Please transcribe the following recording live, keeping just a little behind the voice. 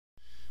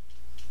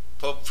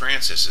Pope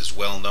Francis is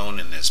well known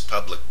in his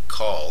public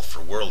call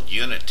for world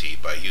unity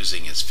by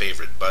using his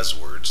favorite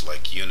buzzwords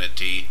like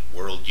unity,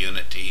 world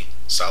unity,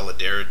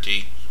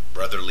 solidarity,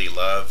 brotherly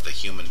love, the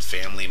human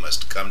family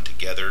must come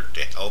together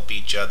to help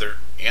each other,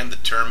 and the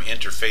term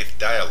interfaith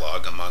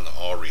dialogue among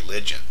all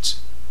religions.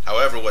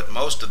 However, what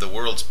most of the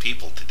world's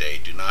people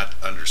today do not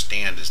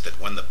understand is that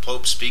when the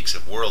Pope speaks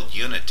of world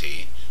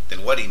unity,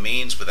 then what he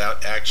means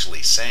without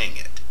actually saying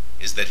it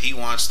is that he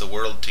wants the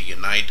world to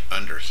unite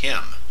under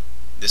him.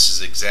 This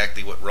is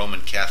exactly what Roman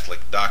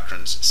Catholic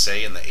doctrines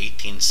say in the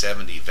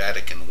 1870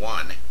 Vatican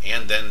I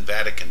and then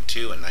Vatican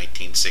II in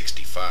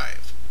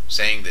 1965,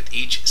 saying that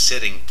each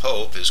sitting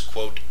pope is,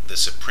 quote, the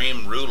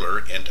supreme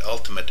ruler and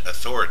ultimate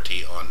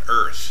authority on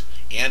earth,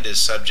 and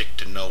is subject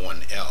to no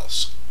one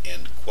else,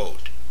 end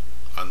quote.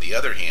 On the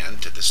other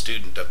hand, to the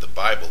student of the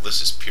Bible,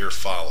 this is pure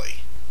folly.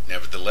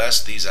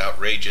 Nevertheless, these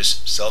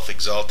outrageous,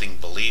 self-exalting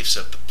beliefs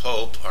of the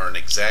Pope are an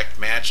exact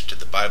match to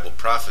the Bible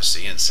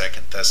prophecy in 2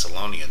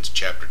 Thessalonians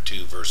chapter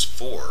 2, verse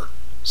 4,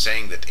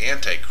 saying that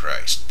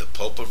Antichrist, the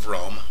Pope of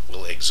Rome,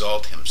 will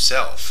exalt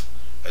himself,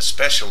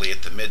 especially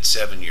at the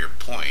mid-7-year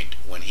point,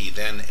 when he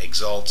then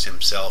exalts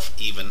himself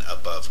even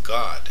above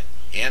God,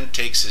 and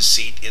takes his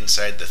seat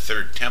inside the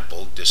third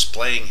temple,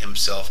 displaying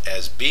himself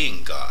as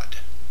being God.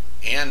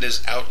 And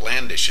as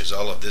outlandish as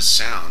all of this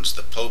sounds,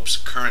 the Pope's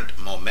current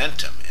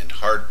momentum and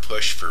hard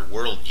push for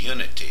world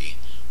unity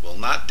will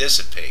not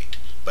dissipate,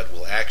 but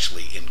will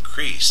actually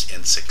increase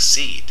and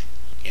succeed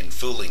in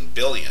fooling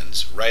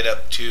billions right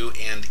up to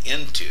and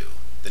into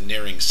the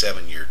nearing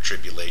 7-year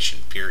tribulation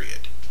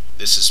period.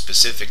 This is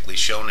specifically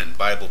shown in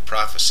Bible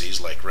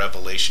prophecies like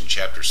Revelation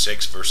chapter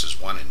 6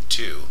 verses 1 and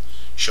 2,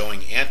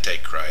 showing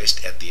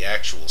Antichrist at the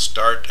actual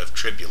start of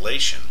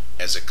tribulation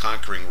as a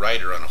conquering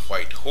rider on a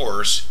white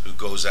horse who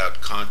goes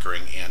out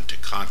conquering and to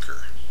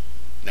conquer.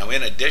 Now,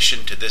 in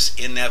addition to this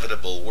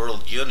inevitable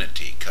world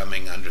unity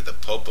coming under the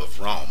Pope of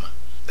Rome,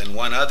 then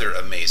one other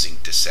amazing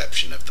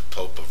deception of the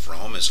Pope of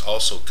Rome is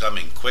also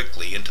coming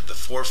quickly into the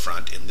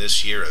forefront in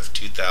this year of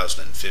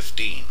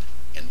 2015,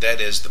 and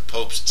that is the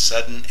Pope's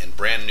sudden and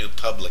brand new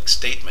public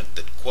statement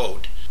that,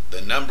 quote,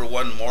 the number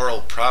one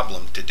moral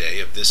problem today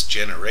of this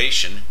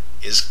generation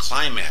is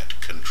climate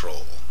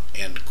control,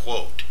 end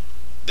quote.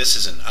 This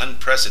is an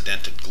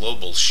unprecedented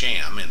global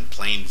sham in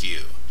plain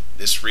view.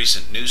 This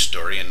recent news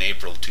story in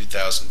April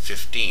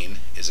 2015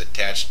 is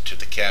attached to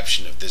the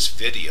caption of this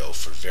video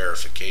for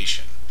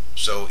verification.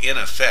 So in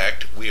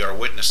effect, we are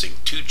witnessing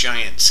two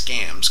giant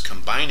scams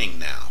combining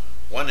now.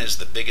 One is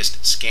the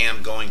biggest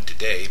scam going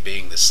today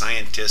being the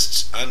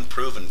scientists'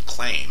 unproven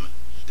claim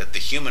that the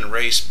human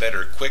race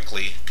better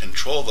quickly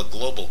control the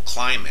global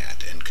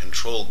climate and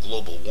control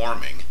global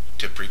warming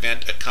to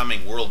prevent a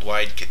coming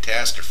worldwide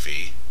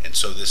catastrophe, and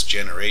so this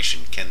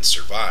generation can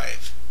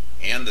survive.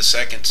 And the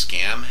second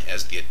scam,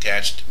 as the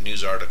attached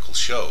news article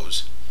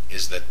shows,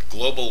 is that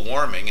global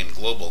warming and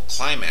global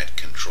climate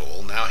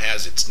control now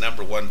has its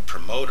number one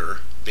promoter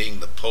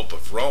being the Pope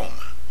of Rome,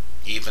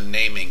 even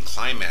naming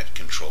climate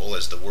control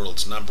as the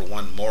world's number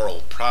one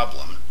moral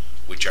problem,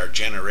 which our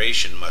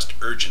generation must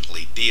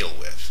urgently deal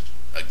with.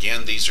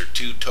 Again, these are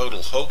two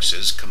total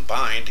hoaxes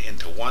combined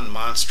into one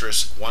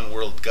monstrous one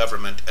world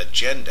government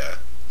agenda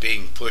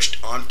being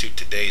pushed onto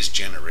today's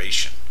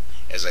generation.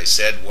 As I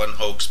said, one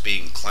hoax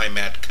being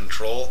climate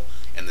control,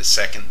 and the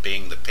second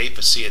being the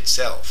papacy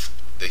itself,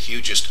 the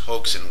hugest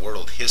hoax in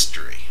world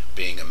history,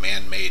 being a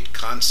man-made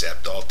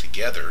concept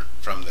altogether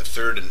from the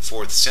 3rd and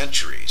 4th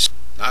centuries.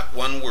 Not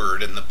one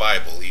word in the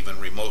Bible even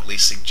remotely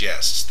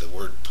suggests the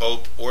word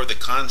Pope or the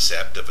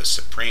concept of a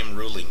supreme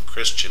ruling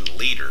Christian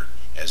leader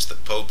as the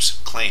popes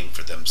claim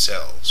for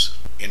themselves.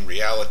 In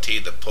reality,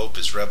 the Pope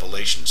is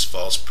Revelation's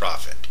false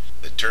prophet,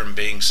 the term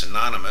being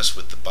synonymous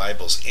with the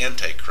Bible's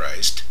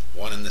Antichrist,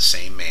 one and the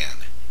same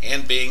man,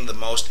 and being the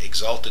most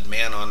exalted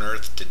man on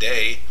earth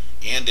today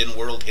and in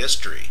world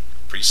history,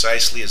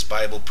 precisely as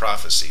Bible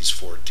prophecies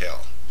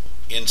foretell.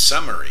 In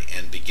summary,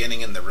 and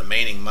beginning in the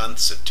remaining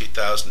months of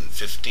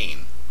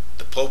 2015,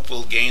 the Pope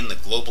will gain the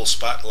global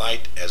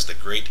spotlight as the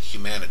great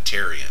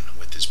humanitarian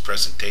with his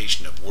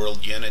presentation of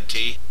world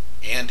unity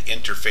and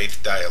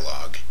interfaith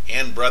dialogue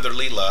and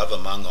brotherly love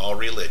among all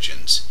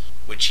religions,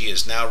 which he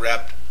has now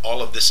wrapped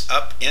all of this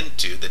up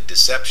into the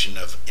deception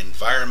of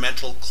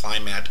environmental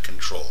climate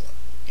control.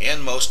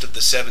 And most of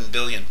the 7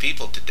 billion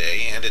people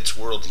today and its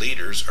world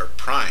leaders are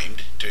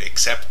primed to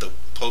accept the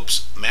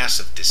Pope's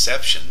massive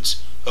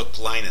deceptions hook,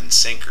 line, and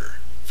sinker.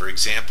 For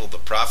example, the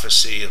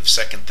prophecy of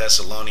 2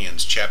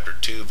 Thessalonians chapter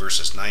 2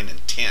 verses 9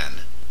 and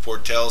 10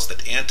 foretells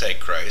that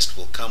Antichrist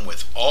will come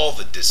with all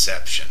the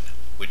deception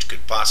which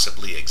could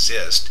possibly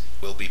exist,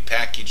 will be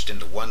packaged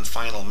into one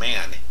final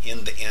man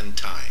in the end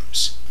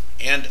times.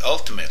 And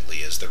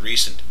ultimately, as the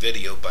recent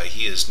video by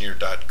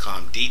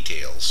Heisnear.com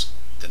details,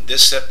 then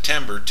this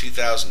September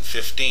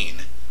 2015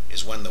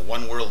 is when the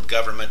One World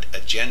Government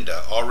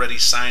agenda already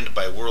signed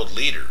by world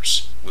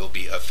leaders will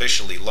be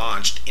officially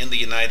launched in the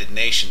United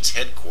Nations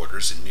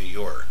headquarters in New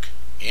York.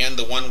 And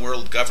the One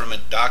World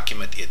Government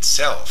document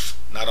itself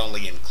not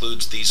only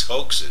includes these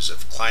hoaxes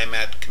of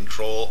climate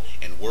control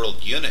and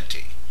world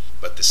unity,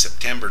 but the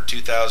September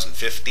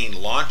 2015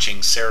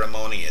 launching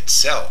ceremony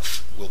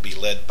itself will be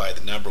led by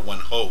the number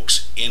one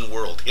hoax in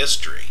world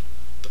history,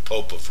 the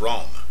Pope of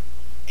Rome,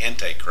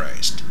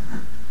 Antichrist.